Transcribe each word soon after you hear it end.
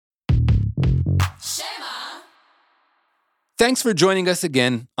Thanks for joining us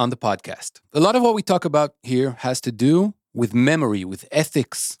again on the podcast. A lot of what we talk about here has to do with memory, with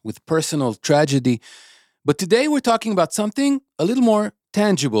ethics, with personal tragedy. But today we're talking about something a little more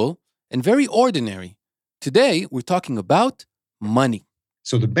tangible and very ordinary. Today we're talking about money.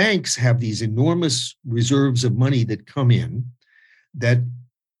 So the banks have these enormous reserves of money that come in that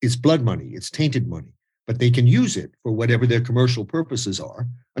is blood money, it's tainted money, but they can use it for whatever their commercial purposes are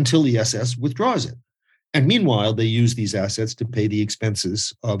until the SS withdraws it. And meanwhile, they use these assets to pay the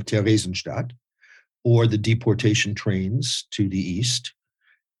expenses of Theresienstadt or the deportation trains to the east.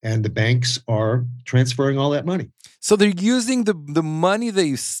 And the banks are transferring all that money. So they're using the money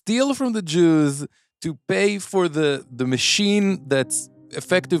they steal from the Jews to pay for the machine that's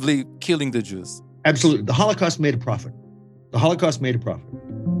effectively killing the Jews. Absolutely. The Holocaust made a profit. The Holocaust made a profit.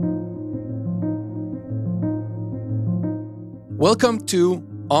 Welcome to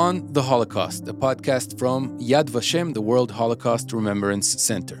On the Holocaust, a podcast from Yad Vashem, the World Holocaust Remembrance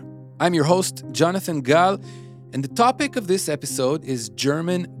Center. I'm your host, Jonathan Gal, and the topic of this episode is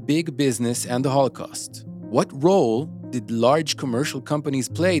German big business and the Holocaust. What role did large commercial companies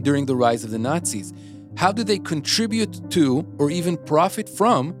play during the rise of the Nazis? How did they contribute to, or even profit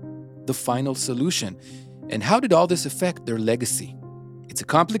from, the final solution? And how did all this affect their legacy? It's a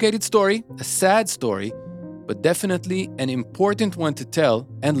complicated story, a sad story, but definitely an important one to tell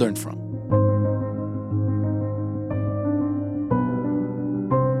and learn from.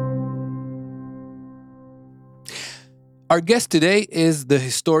 Our guest today is the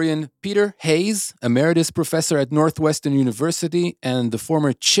historian Peter Hayes, Emeritus Professor at Northwestern University and the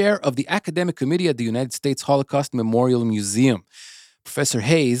former chair of the Academic Committee at the United States Holocaust Memorial Museum. Professor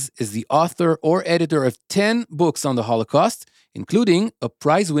Hayes is the author or editor of 10 books on the Holocaust, including a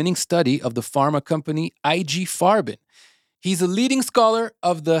prize-winning study of the pharma company IG Farben. He's a leading scholar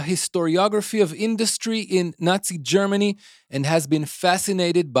of the historiography of industry in Nazi Germany and has been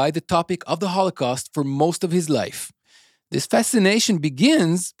fascinated by the topic of the Holocaust for most of his life. This fascination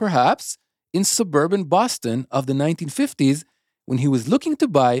begins, perhaps, in suburban Boston of the 1950s when he was looking to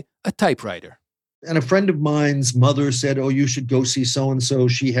buy a typewriter. And a friend of mine's mother said, oh, you should go see so-and-so.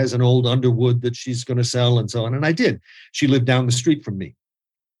 She has an old Underwood that she's going to sell and so on. And I did. She lived down the street from me.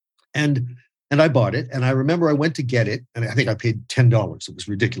 And I bought it. And I remember I went to get it. And I think I paid $10. It was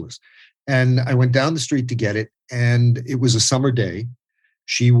ridiculous. And I went down the street to get it. And it was a summer day.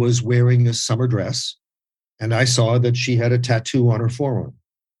 She was wearing a summer dress. And I saw that she had a tattoo on her forearm.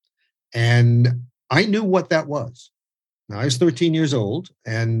 And I knew what that was. Now, I was 13 years old,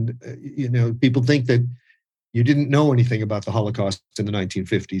 and, people think that you didn't know anything about the Holocaust in the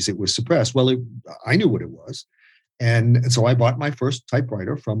 1950s. It was suppressed. Well, I knew what it was. And so I bought my first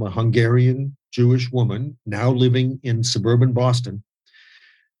typewriter from a Hungarian Jewish woman now living in suburban Boston,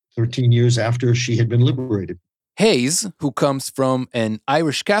 13 years after she had been liberated. Hayes, who comes from an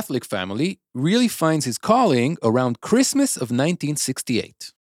Irish Catholic family, really finds his calling around Christmas of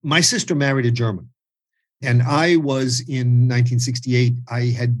 1968. My sister married a German. And I was in 1968, I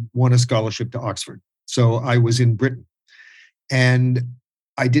had won a scholarship to Oxford. So I was in Britain. And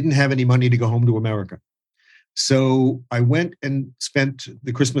I didn't have any money to go home to America. So I went and spent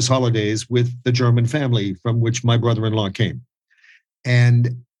the Christmas holidays with the German family from which my brother-in-law came.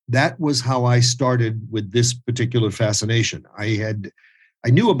 And that was how I started with this particular fascination. I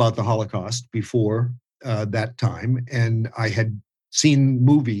knew about the Holocaust before that time, and I had seen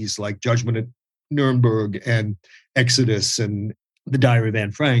movies like Judgment at Nuremberg and Exodus and The Diary of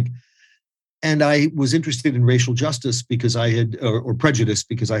Anne Frank. And I was interested in racial justice because or prejudice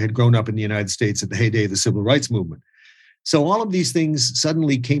because I had grown up in the United States at the heyday of the civil rights movement. So all of these things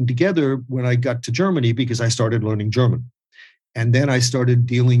suddenly came together when I got to Germany because I started learning German. And then I started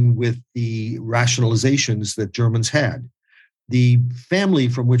dealing with the rationalizations that Germans had. The family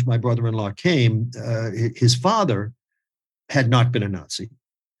from which my brother-in-law came, his father had not been a Nazi.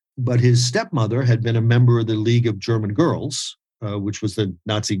 But his stepmother had been a member of the League of German Girls, which was the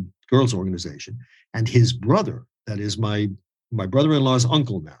Nazi girls' organization. And his brother, that is my brother-in-law's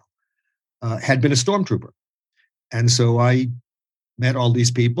uncle now, had been a stormtrooper. And so I met all these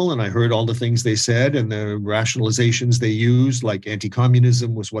people and I heard all the things they said and the rationalizations they used, like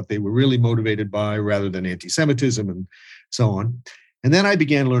anti-communism was what they were really motivated by rather than anti-Semitism and so on. And then I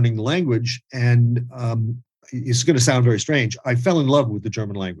began learning the language, and it's going to sound very strange. I fell in love with the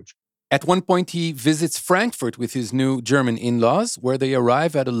German language. At one point, he visits Frankfurt with his new German in-laws, where they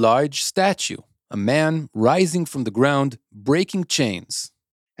arrive at a large statue, a man rising from the ground, breaking chains.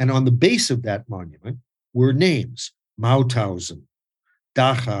 And on the base of that monument were names, Mauthausen,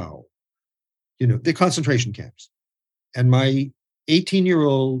 Dachau, the concentration camps. And my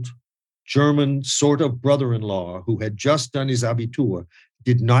 18-year-old German sort of brother-in-law who had just done his Abitur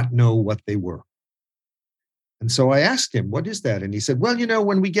did not know what they were. And so I asked him, what is that? And he said, well,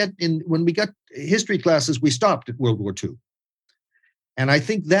 when we got history classes, we stopped at World War II. And I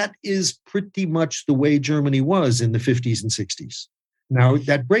think that is pretty much the way Germany was in the 50s and 60s. Now,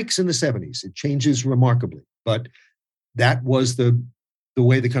 that breaks in the 70s. It changes remarkably. But that was the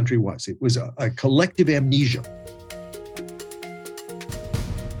way the country was. It was a collective amnesia.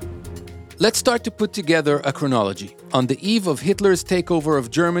 Let's start to put together a chronology. On the eve of Hitler's takeover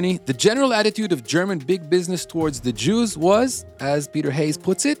of Germany, the general attitude of German big business towards the Jews was, as Peter Hayes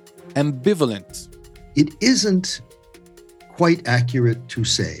puts it, ambivalent. It isn't quite accurate to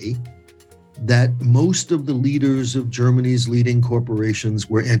say that most of the leaders of Germany's leading corporations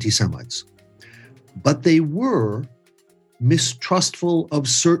were anti-Semites, but they were mistrustful of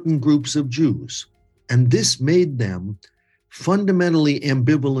certain groups of Jews, and this made them fundamentally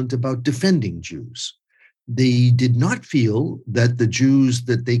ambivalent about defending Jews. They did not feel that the Jews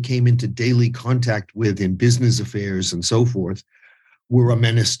that they came into daily contact with in business affairs and so forth were a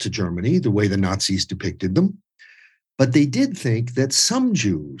menace to Germany, the way the Nazis depicted them. But they did think that some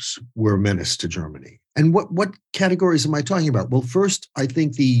Jews were a menace to Germany. And what categories am I talking about? Well, first, I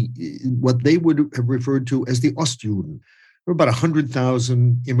think what they would have referred to as the Ostjuden. There were about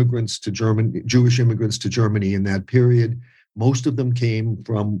 100,000 immigrants to Germany, Jewish immigrants to Germany in that period. Most of them came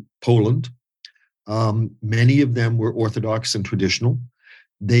from Poland. Many of them were Orthodox and traditional.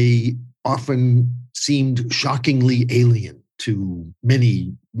 They often seemed shockingly alien to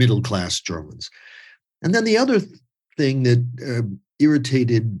many middle-class Germans. And then the other thing that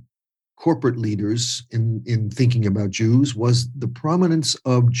irritated corporate leaders in thinking about Jews was the prominence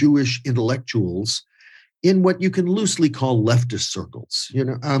of Jewish intellectuals in what you can loosely call leftist circles.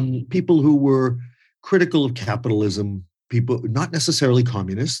 People who were critical of capitalism, people not necessarily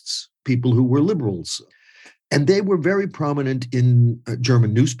communists, people who were liberals. And they were very prominent in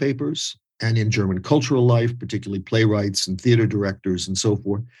German newspapers and in German cultural life, particularly playwrights and theater directors and so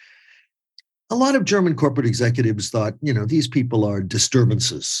forth. A lot of German corporate executives thought, these people are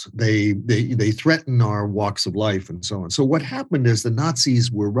disturbances. They threaten our walks of life and so on. So what happened as the Nazis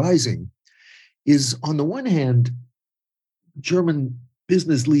were rising is, on the one hand, German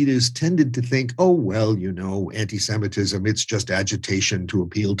business leaders tended to think, anti-Semitism, it's just agitation to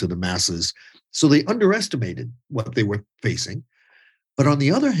appeal to the masses. So they underestimated what they were facing. But on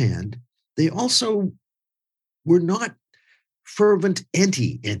the other hand, they also were not fervent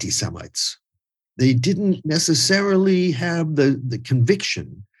anti-Semites. They didn't necessarily have the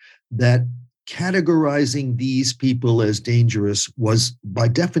conviction that categorizing these people as dangerous was, by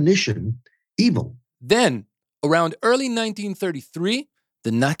definition, evil. Then, around early 1933,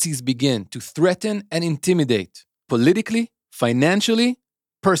 the Nazis begin to threaten and intimidate, politically, financially,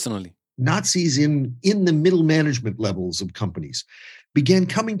 personally. Nazis in the middle management levels of companies began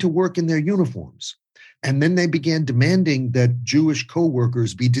coming to work in their uniforms. And then they began demanding that Jewish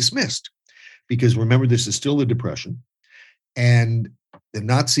co-workers be dismissed. Because remember, this is still the Depression. And the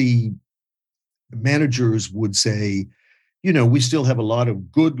Nazi managers would say, we still have a lot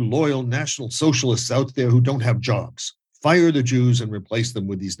of good, loyal National Socialists out there who don't have jobs. Fire the Jews and replace them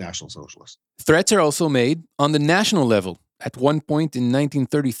with these National Socialists. Threats are also made on the national level. At one point in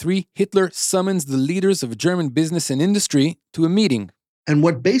 1933, Hitler summons the leaders of German business and industry to a meeting. And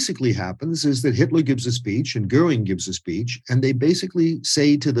what basically happens is that Hitler gives a speech and Goering gives a speech, and they basically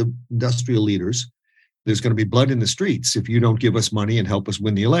say to the industrial leaders, there's going to be blood in the streets if you don't give us money and help us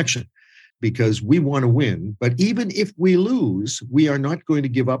win the election, because we want to win. But even if we lose, we are not going to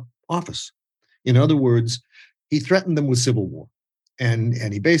give up office. In other words, he threatened them with civil war. And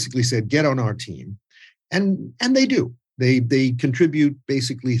he basically said, get on our team. And they do. They contribute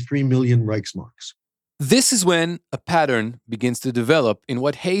basically 3 million Reichsmarks. This is when a pattern begins to develop in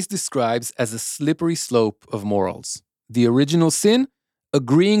what Hayes describes as a slippery slope of morals. The original sin,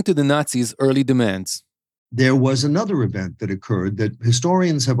 agreeing to the Nazis' early demands. There was another event that occurred that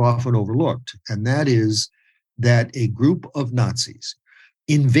historians have often overlooked, and that is that a group of Nazis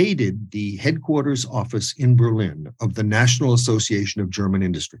invaded the headquarters office in Berlin of the National Association of German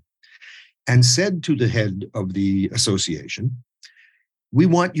Industry and said to the head of the association, we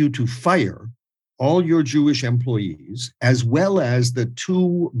want you to fire all your Jewish employees, as well as the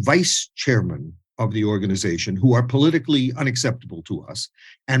 2 vice chairmen of the organization who are politically unacceptable to us,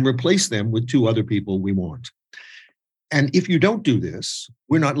 and replace them with 2 other people we want. And if you don't do this,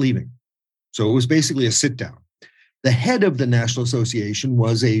 we're not leaving. So it was basically a sit down. The head of the National Association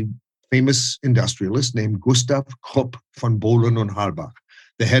was a famous industrialist named Gustav Krupp von Bohlen und Halbach,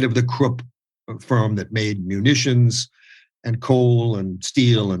 the head of the Krupp firm that made munitions, and coal and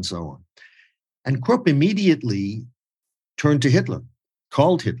steel and so on. And Krupp immediately turned to Hitler,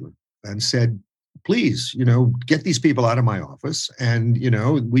 called Hitler, and said, please, get these people out of my office. And,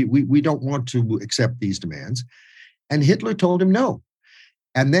 we don't want to accept these demands. And Hitler told him no.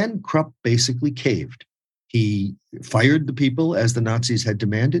 And then Krupp basically caved. He fired the people as the Nazis had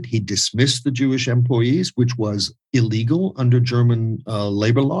demanded. He dismissed the Jewish employees, which was illegal under German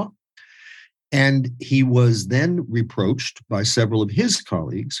labor law. And he was then reproached by several of his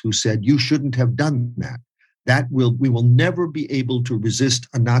colleagues who said, you shouldn't have done that. We will never be able to resist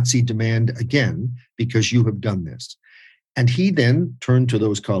a Nazi demand again because you have done this. And he then turned to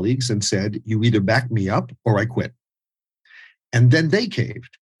those colleagues and said, you either back me up or I quit. And then they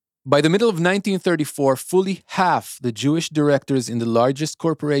caved. By the middle of 1934, fully half the Jewish directors in the largest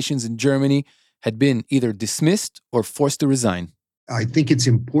corporations in Germany had been either dismissed or forced to resign. I think it's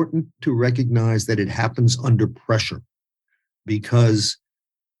important to recognize that it happens under pressure, because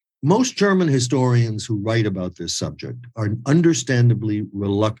most German historians who write about this subject are understandably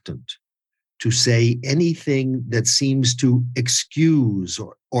reluctant to say anything that seems to excuse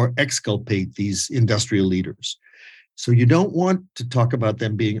or exculpate these industrial leaders. So you don't want to talk about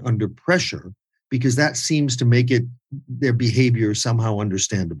them being under pressure, because that seems to make their behavior somehow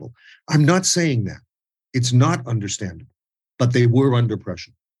understandable. I'm not saying that. It's not understandable, but they were under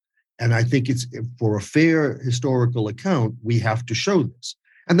pressure. And I think it's, for a fair historical account, we have to show this.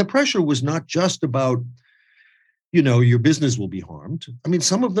 And the pressure was not just about, your business will be harmed. I mean,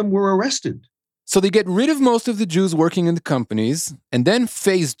 some of them were arrested. So they get rid of most of the Jews working in the companies. And then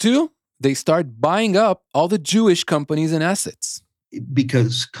phase 2, they start buying up all the Jewish companies and assets.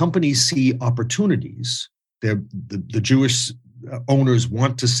 Because companies see opportunities. The Jewish owners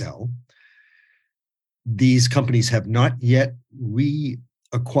want to sell. These companies have not yet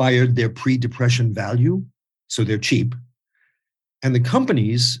reacquired their pre-depression value, so they're cheap. And the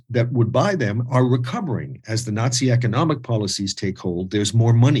companies that would buy them are recovering as the Nazi economic policies take hold. There's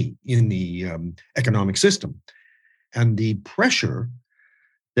more money in the economic system. And the pressure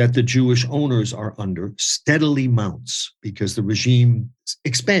that the Jewish owners are under steadily mounts, because the regime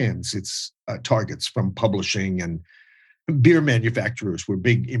expands its targets from publishing, and beer manufacturers were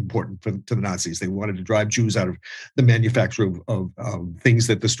important to the Nazis. They wanted to drive Jews out of the manufacture of things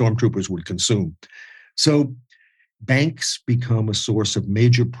that the stormtroopers would consume. So banks become a source of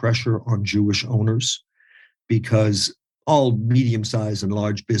major pressure on Jewish owners, because all medium-sized and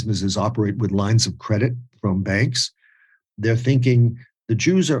large businesses operate with lines of credit from banks. They're thinking the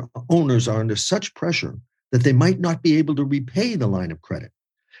Jews owners are under such pressure that they might not be able to repay the line of credit.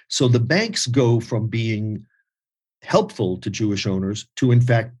 So the banks go from being helpful to Jewish owners to, in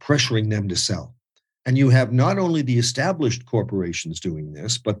fact, pressuring them to sell. And you have not only the established corporations doing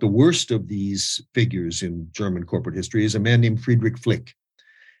this, but the worst of these figures in German corporate history is a man named Friedrich Flick.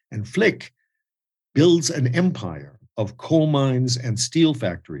 And Flick builds an empire of coal mines and steel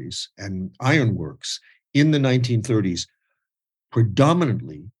factories and ironworks in the 1930s,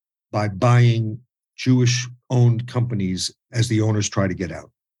 predominantly by buying Jewish-owned companies as the owners try to get out.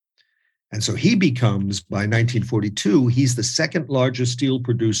 And so he becomes, by 1942, he's the second largest steel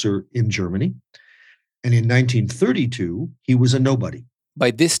producer in Germany. And in 1932, he was a nobody.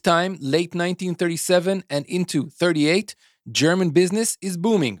 By this time, late 1937 and into 38, German business is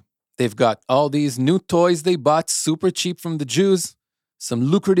booming. They've got all these new toys they bought super cheap from the Jews, some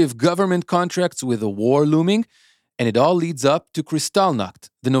lucrative government contracts with a war looming, and it all leads up to Kristallnacht,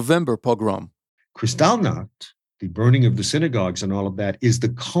 the November pogrom. Kristallnacht, the burning of the synagogues and all of that, is the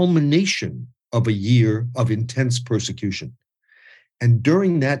culmination of a year of intense persecution. And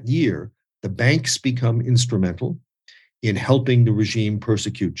during that year, the banks become instrumental in helping the regime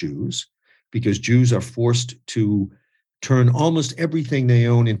persecute Jews, because Jews are forced to turn almost everything they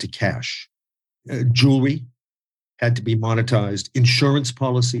own into cash. Jewelry had to be monetized. Insurance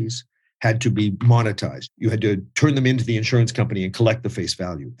policies had to be monetized. You had to turn them into the insurance company and collect the face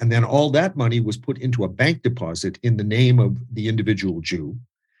value. And then all that money was put into a bank deposit in the name of the individual Jew.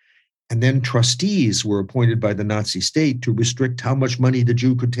 And then trustees were appointed by the Nazi state to restrict how much money the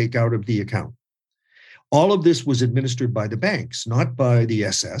Jew could take out of the account. All of this was administered by the banks, not by the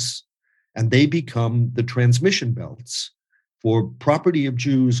SS, and they become the transmission belts for property of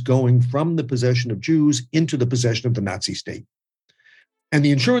Jews going from the possession of Jews into the possession of the Nazi state. And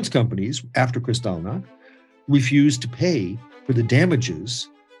the insurance companies, after Kristallnacht, refused to pay for the damages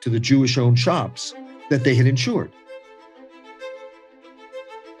to the Jewish-owned shops that they had insured.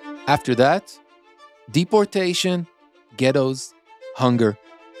 After that, deportation, ghettos, hunger,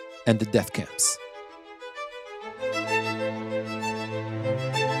 and the death camps.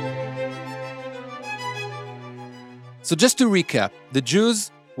 So just to recap, the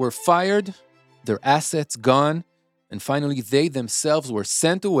Jews were fired, their assets gone, and finally they themselves were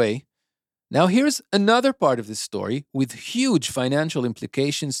sent away. Now here's another part of this story with huge financial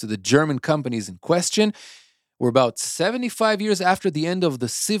implications to the German companies in question. We're about 75 years after the end of the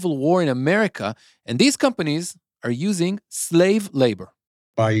Civil War in America, and these companies are using slave labor.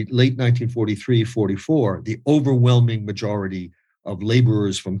 By late 1943-44, the overwhelming majority of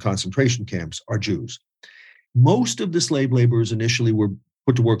laborers from concentration camps are Jews. Most of the slave laborers initially were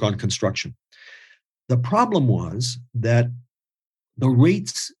put to work on construction. The problem was that the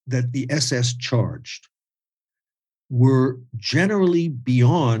rates that the SS charged were generally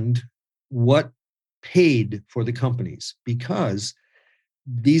beyond what paid for the companies, because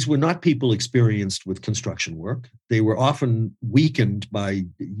these were not people experienced with construction work. They were often weakened by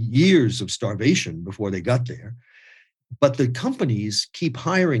years of starvation before they got there. But the companies keep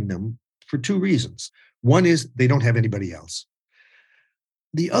hiring them for two reasons. One is they don't have anybody else.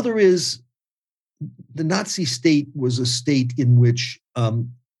 The other is the Nazi state was a state in which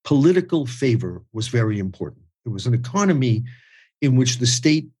political favor was very important. It was an economy in which the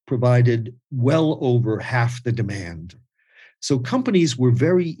state provided well over half the demand. So companies were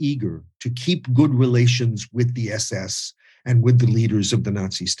very eager to keep good relations with the SS and with the leaders of the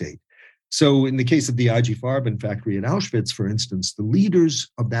Nazi state. So in the case of the IG Farben factory at Auschwitz, for instance, the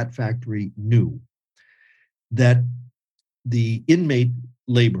leaders of that factory knew that the inmate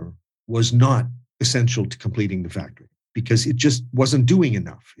labor was not essential to completing the factory because it just wasn't doing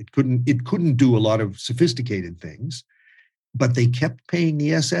enough. It couldn't do a lot of sophisticated things, but they kept paying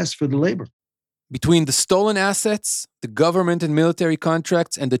the SS for the labor. Between the stolen assets, the government and military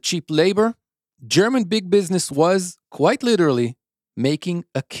contracts, and the cheap labor, German big business was, quite literally, making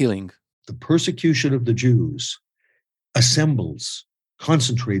a killing. The persecution of the Jews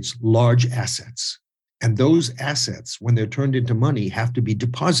concentrates large assets. And those assets, when they're turned into money, have to be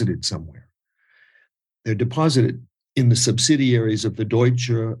deposited somewhere. They're deposited in the subsidiaries of the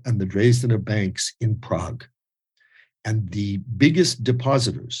Deutsche and the Dresdner banks in Prague. And the biggest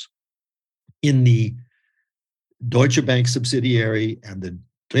depositors in the Deutsche Bank subsidiary and the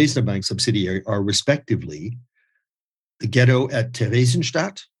Dresdner Bank subsidiary are respectively the ghetto at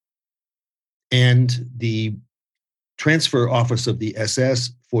Theresienstadt and the transfer office of the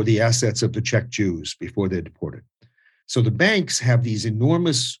SS for the assets of the Czech Jews before they're deported. So the banks have these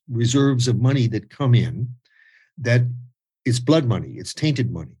enormous reserves of money that come in that it's blood money, it's tainted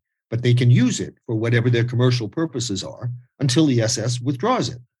money, but they can use it for whatever their commercial purposes are until the SS withdraws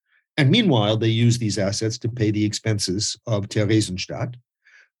it. And meanwhile, they use these assets to pay the expenses of Theresienstadt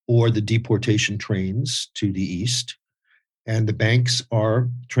or the deportation trains to the east. And the banks are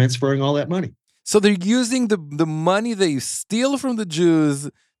transferring all that money. So they're using the money they steal from the Jews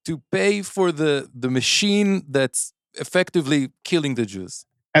to pay for the machine that's effectively killing the Jews.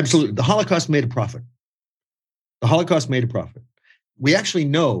 Absolutely. The Holocaust made a profit. The Holocaust made a profit. We actually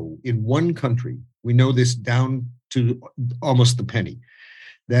know in one country, we know this down to almost the penny.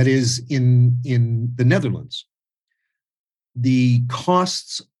 That is in the Netherlands. The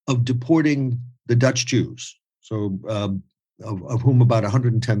costs of deporting the Dutch Jews, so of whom about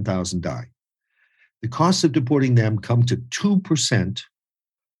 110,000 die, the costs of deporting them come to 2%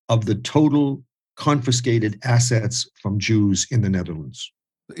 of the total confiscated assets from Jews in the Netherlands.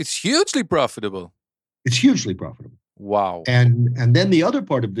 It's hugely profitable. It's hugely profitable. Wow. And then the other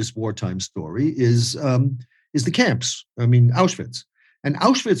part of this wartime story is the camps. I mean, Auschwitz. And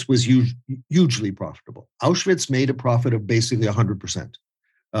Auschwitz was hugely profitable. Auschwitz made a profit of basically 100%.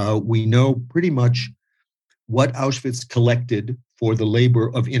 We know pretty much what Auschwitz collected for the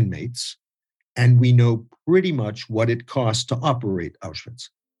labor of inmates, and we know pretty much what it cost to operate Auschwitz.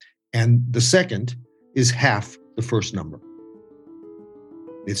 And the second is half the first number.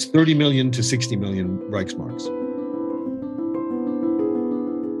 It's 30 million to 60 million Reichsmarks.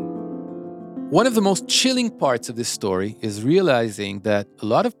 One of the most chilling parts of this story is realizing that a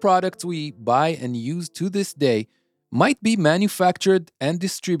lot of products we buy and use to this day might be manufactured and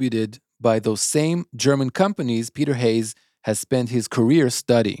distributed by those same German companies Peter Hayes has spent his career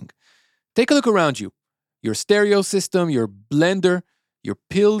studying. Take a look around you. Your stereo system, your blender, your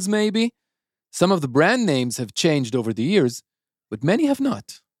pills maybe. Some of the brand names have changed over the years, but many have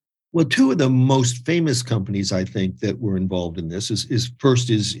not. Well, two of the most famous companies, I think, that were involved in this is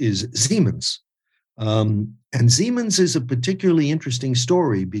Siemens. And Siemens is a particularly interesting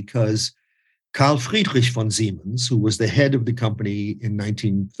story because Karl Friedrich von Siemens, who was the head of the company in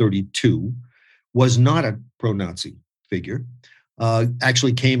 1932, was not a pro-Nazi figure.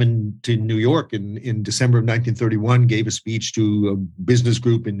 Actually came into New York in December of 1931, gave a speech to a business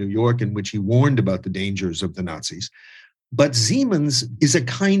group in New York in which he warned about the dangers of the Nazis. But Siemens is a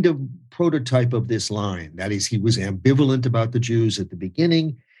kind of prototype of this line. That is, he was ambivalent about the Jews at the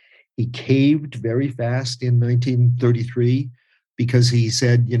beginning. He caved very fast in 1933 because he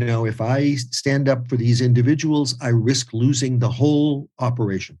said, if I stand up for these individuals, I risk losing the whole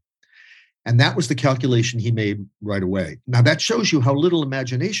operation. And that was the calculation he made right away. Now, that shows you how little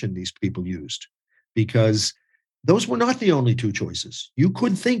imagination these people used, because those were not the only two choices. You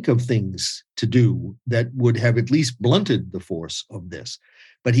could think of things to do that would have at least blunted the force of this.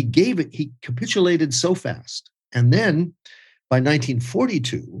 But he capitulated so fast. And then by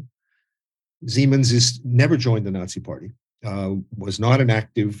 1942, Siemens never joined the Nazi Party, was not an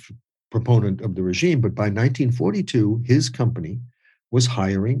active proponent of the regime. But by 1942, his company was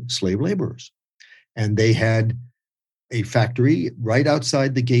hiring slave laborers. And they had a factory right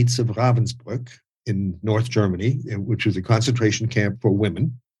outside the gates of Ravensbrück in North Germany, which was a concentration camp for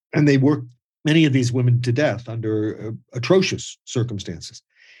women. And they worked many of these women to death under atrocious circumstances.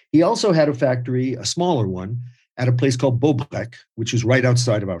 He also had a factory, a smaller one, at a place called Bobreck, which is right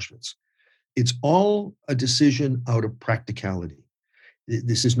outside of Auschwitz. It's all a decision out of practicality.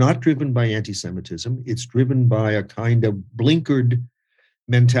 This is not driven by anti-Semitism. It's driven by a kind of blinkered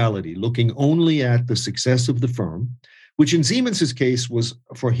mentality, looking only at the success of the firm, which in Siemens's case was,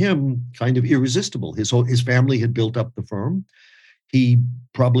 for him, kind of irresistible. His family had built up the firm. He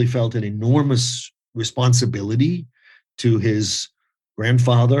probably felt an enormous responsibility to his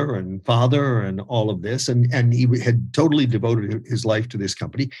grandfather and father and all of this, and he had totally devoted his life to this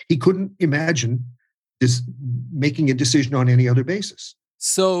company. He couldn't imagine this making a decision on any other basis.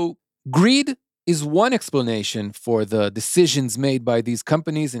 So greed is one explanation for the decisions made by these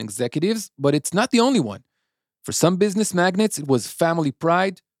companies and executives, but it's not the only one. For some business magnates, it was family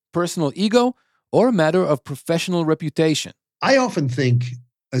pride, personal ego, or a matter of professional reputation. I often think,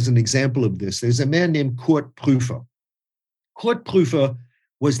 as an example of this, there's a man named Kurt Prüfer. Kurt Prüfer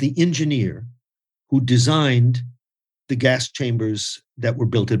was the engineer who designed the gas chambers that were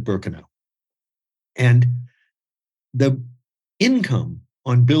built at Birkenau. And the income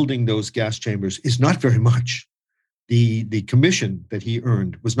on building those gas chambers is not very much. The commission that he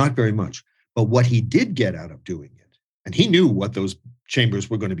earned was not very much. But what he did get out of doing it, and he knew what those chambers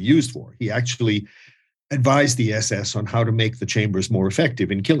were going to be used for. He actually advised the SS on how to make the chambers more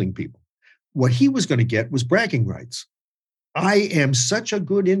effective in killing people. What he was going to get was bragging rights. I am such a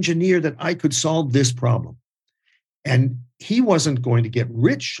good engineer that I could solve this problem. And he wasn't going to get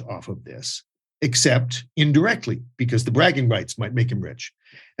rich off of this, except indirectly, because the bragging rights might make him rich.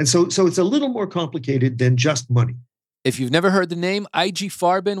 And so it's a little more complicated than just money. If you've never heard the name, IG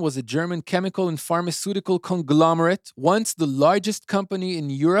Farben was a German chemical and pharmaceutical conglomerate, once the largest company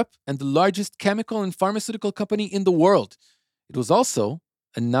in Europe and the largest chemical and pharmaceutical company in the world. It was also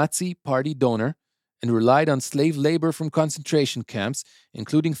a Nazi party donor and relied on slave labor from concentration camps,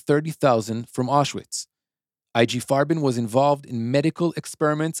 including 30,000 from Auschwitz. IG Farben was involved in medical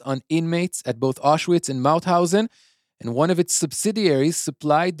experiments on inmates at both Auschwitz and Mauthausen, and one of its subsidiaries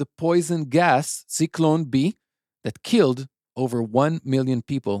supplied the poison gas Zyklon B that killed over 1 million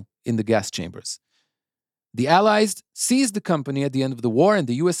people in the gas chambers. The Allies seized the company at the end of the war, and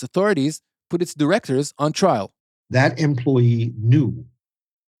the U.S. authorities put its directors on trial. That employee knew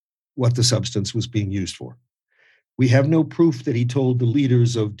what the substance was being used for. We have no proof that he told the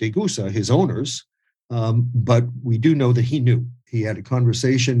leaders of Degussa, his owners, but we do know that he knew. He had a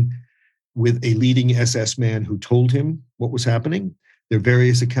conversation with a leading SS man who told him what was happening. There are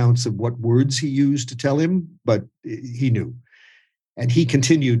various accounts of what words he used to tell him, but he knew. And he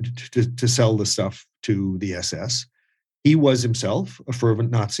continued to sell the stuff to the SS. He was himself a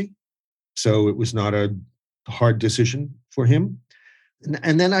fervent Nazi, so it was not a hard decision for him.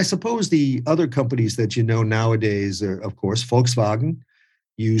 And then I suppose the other companies that you know nowadays are, of course, Volkswagen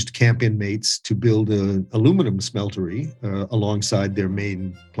used camp inmates to build an aluminum smeltery alongside their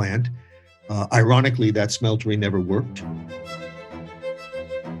main plant. Ironically, that smeltery never worked.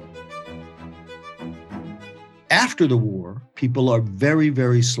 After the war, people are very,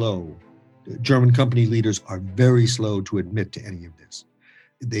 very slow. German company leaders are very slow to admit to any of this.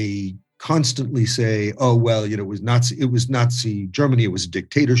 They constantly say, oh, well, it was Nazi Germany, it was a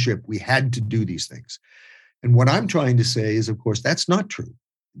dictatorship, we had to do these things. And what I'm trying to say is, of course, that's not true.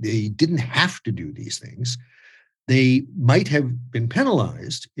 They didn't have to do these things. They might have been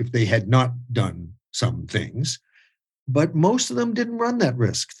penalized if they had not done some things, but most of them didn't run that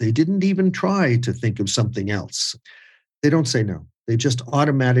risk. They didn't even try to think of something else. They don't say no. They just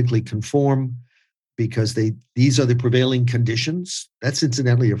automatically conform because these are the prevailing conditions. That's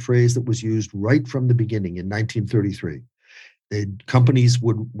incidentally a phrase that was used right from the beginning in 1933. Companies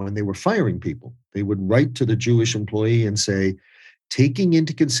would, when they were firing people, they would write to the Jewish employee and say, taking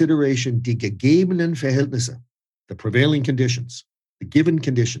into consideration die gegebenen Verhältnisse, the prevailing conditions, the given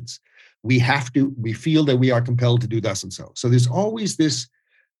conditions, we feel that we are compelled to do thus and so. So there's always this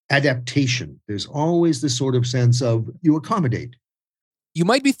adaptation. There's always this sort of sense of you accommodate. You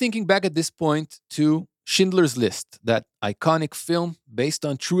might be thinking back at this point to Schindler's List, that iconic film based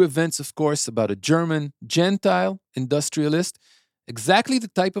on true events, of course, about a German Gentile industrialist, exactly the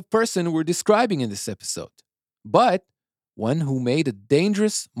type of person we're describing in this episode, but one who made a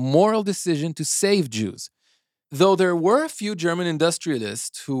dangerous moral decision to save Jews. Though there were a few German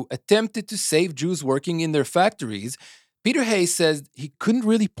industrialists who attempted to save Jews working in their factories, Peter Hayes says he couldn't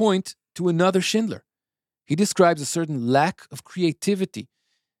really point to another Schindler. He describes a certain lack of creativity.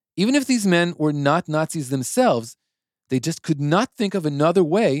 Even if these men were not Nazis themselves, they just could not think of another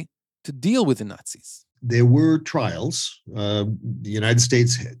way to deal with the Nazis. There were trials. The United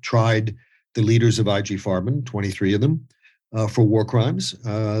States tried the leaders of IG Farben, 23 of them, for war crimes.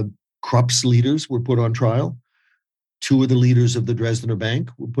 Krupp's leaders were put on trial. 2 of the leaders of the Dresdner Bank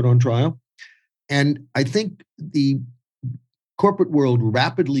were put on trial. And I think the corporate world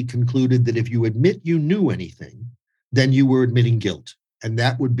rapidly concluded that if you admit you knew anything, then you were admitting guilt, and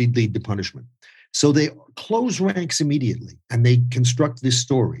that would lead to punishment. So they close ranks immediately, and they construct this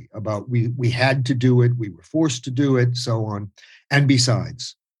story about we had to do it, we were forced to do it, so on. And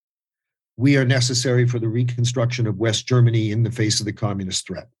besides, we are necessary for the reconstruction of West Germany in the face of the communist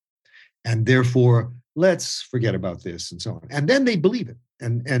threat. And therefore, let's forget about this, and so on. And then they believe it,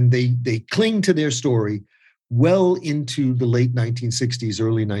 and they cling to their story well into the late 1960s,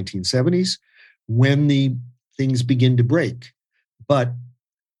 early 1970s, when the things begin to break. But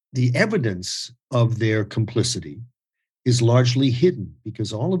the evidence of their complicity is largely hidden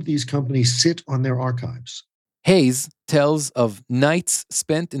because all of these companies sit on their archives. Hayes tells of nights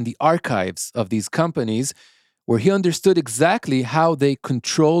spent in the archives of these companies where he understood exactly how they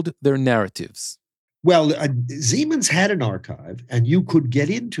controlled their narratives. Well, Siemens had an archive, and you could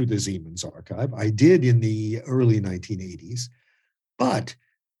get into the Siemens archive. I did in the early 1980s, but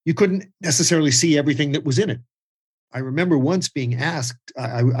you couldn't necessarily see everything that was in it. I remember once being asked,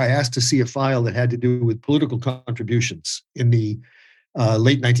 I asked to see a file that had to do with political contributions in the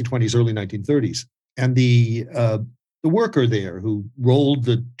late 1920s, early 1930s. And the worker there who rolled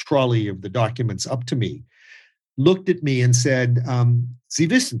the trolley of the documents up to me looked at me and said, Sie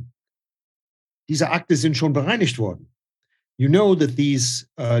wissen, diese Akte sind schon bereinigt worden. You know that these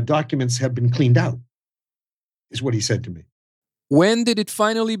documents have been cleaned out, is what he said to me. When did it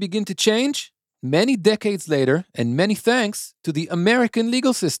finally begin to change? Many decades later, and many thanks to the American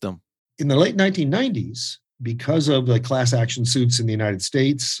legal system. In the late 1990s, because of the class action suits in the United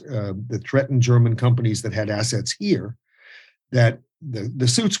States that threatened German companies that had assets here, that the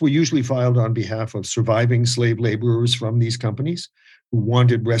suits were usually filed on behalf of surviving slave laborers from these companies who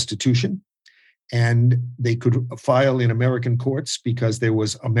wanted restitution. And they could file in American courts because there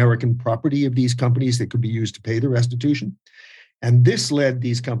was American property of these companies that could be used to pay the restitution. And this led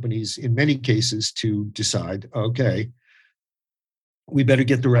these companies, in many cases, to decide, okay, we better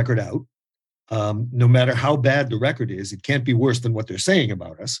get the record out. No matter how bad the record is, it can't be worse than what they're saying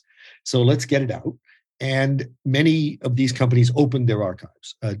about us. So let's get it out. And many of these companies opened their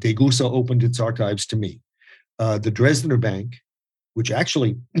archives. Degussa opened its archives to me. The Dresdner Bank, which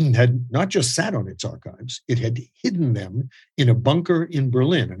actually had not just sat on its archives, it had hidden them in a bunker in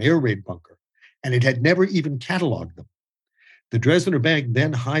Berlin, an air raid bunker, and it had never even cataloged them. The Dresdner Bank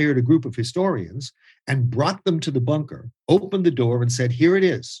then hired a group of historians and brought them to the bunker, opened the door and said, here it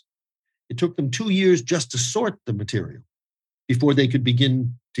is. It took them 2 years just to sort the material before they could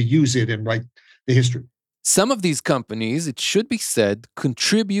begin to use it and write the history. Some of these companies, it should be said,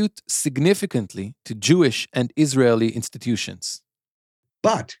 contribute significantly to Jewish and Israeli institutions.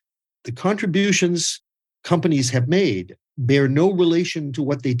 But the contributions companies have made bear no relation to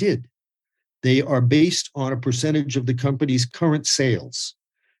what they did. They are based on a percentage of the company's current sales.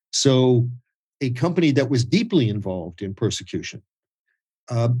 So a company that was deeply involved in persecution,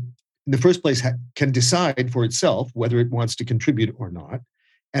 in the first place, can decide for itself whether it wants to contribute or not,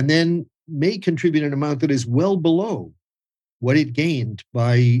 and then may contribute an amount that is well below what it gained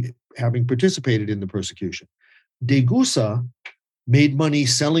by having participated in the persecution. Degussa made money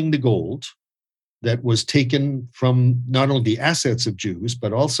selling the gold that was taken from not only the assets of Jews,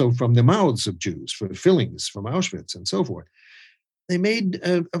 but also from the mouths of Jews, for the fillings from Auschwitz and so forth. They made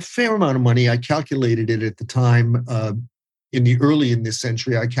a fair amount of money. I calculated it at the time, in this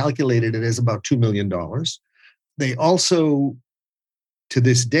century, I calculated it as about $2 million. They also to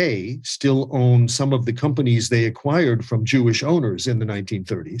this day, still own some of the companies they acquired from Jewish owners in the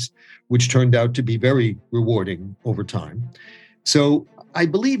 1930s, which turned out to be very rewarding over time. So I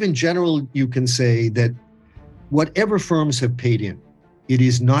believe in general, you can say that whatever firms have paid in, it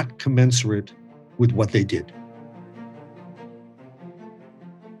is not commensurate with what they did.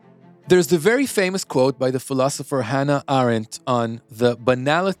 There's the very famous quote by the philosopher Hannah Arendt on the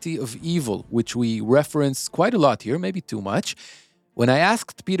banality of evil, which we reference quite a lot here, maybe too much. When I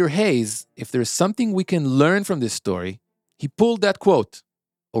asked Peter Hayes if there's something we can learn from this story, he pulled that quote.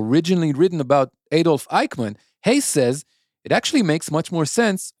 Originally written about Adolf Eichmann, Hayes says it actually makes much more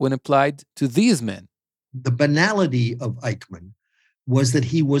sense when applied to these men. The banality of Eichmann was that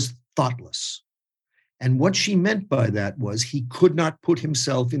he was thoughtless. And what she meant by that was he could not put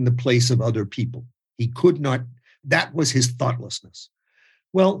himself in the place of other people. He could not, that was his thoughtlessness.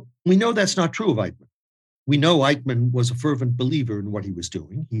 Well, we know that's not true of Eichmann. We know Eichmann was a fervent believer in what he was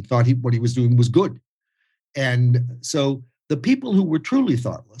doing. He thought what he was doing was good. And so the people who were truly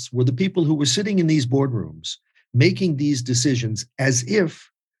thoughtless were the people who were sitting in these boardrooms making these decisions as if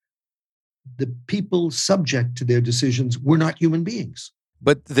the people subject to their decisions were not human beings.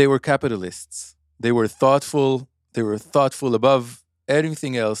 But they were capitalists. They were thoughtful above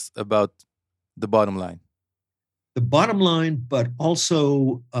everything else about the bottom line. The bottom line, but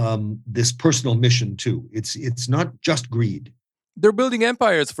also this personal mission too. It's not just greed. They're building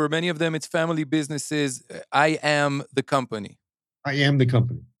empires. For many of them, it's family businesses. I am the company. I am the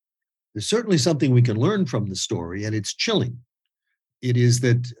company. There's certainly something we can learn from the story, and it's chilling. It is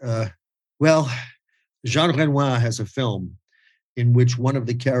that, Jean Renoir has a film in which one of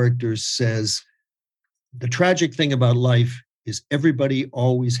the characters says, the tragic thing about life is everybody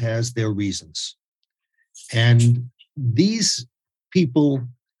always has their reasons. And these people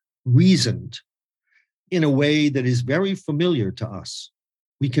reasoned in a way that is very familiar to us.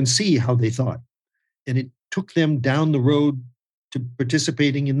 We can see how they thought. And it took them down the road to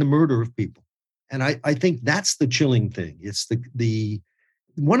participating in the murder of people. And I think that's the chilling thing. It's the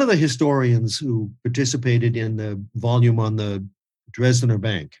one of the historians who participated in the volume on the Dresdner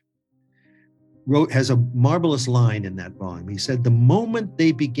Bank has a marvelous line in that volume. He said, the moment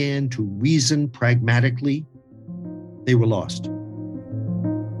they began to reason pragmatically, they were lost.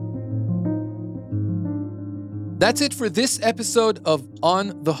 That's it for this episode of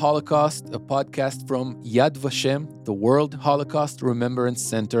On the Holocaust, a podcast from Yad Vashem, the World Holocaust Remembrance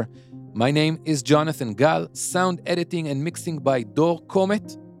Center. My name is Jonathan Gal, sound editing and mixing by Dor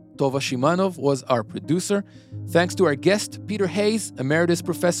Komet. Tova Shimanov was our producer. Thanks to our guest, Peter Hayes, Emeritus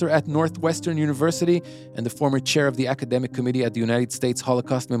Professor at Northwestern University and the former chair of the Academic Committee at the United States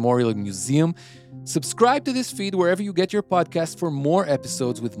Holocaust Memorial Museum. Subscribe to this feed wherever you get your podcasts for more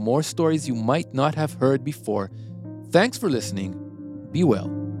episodes with more stories you might not have heard before. Thanks for listening. Be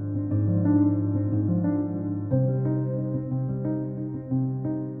well.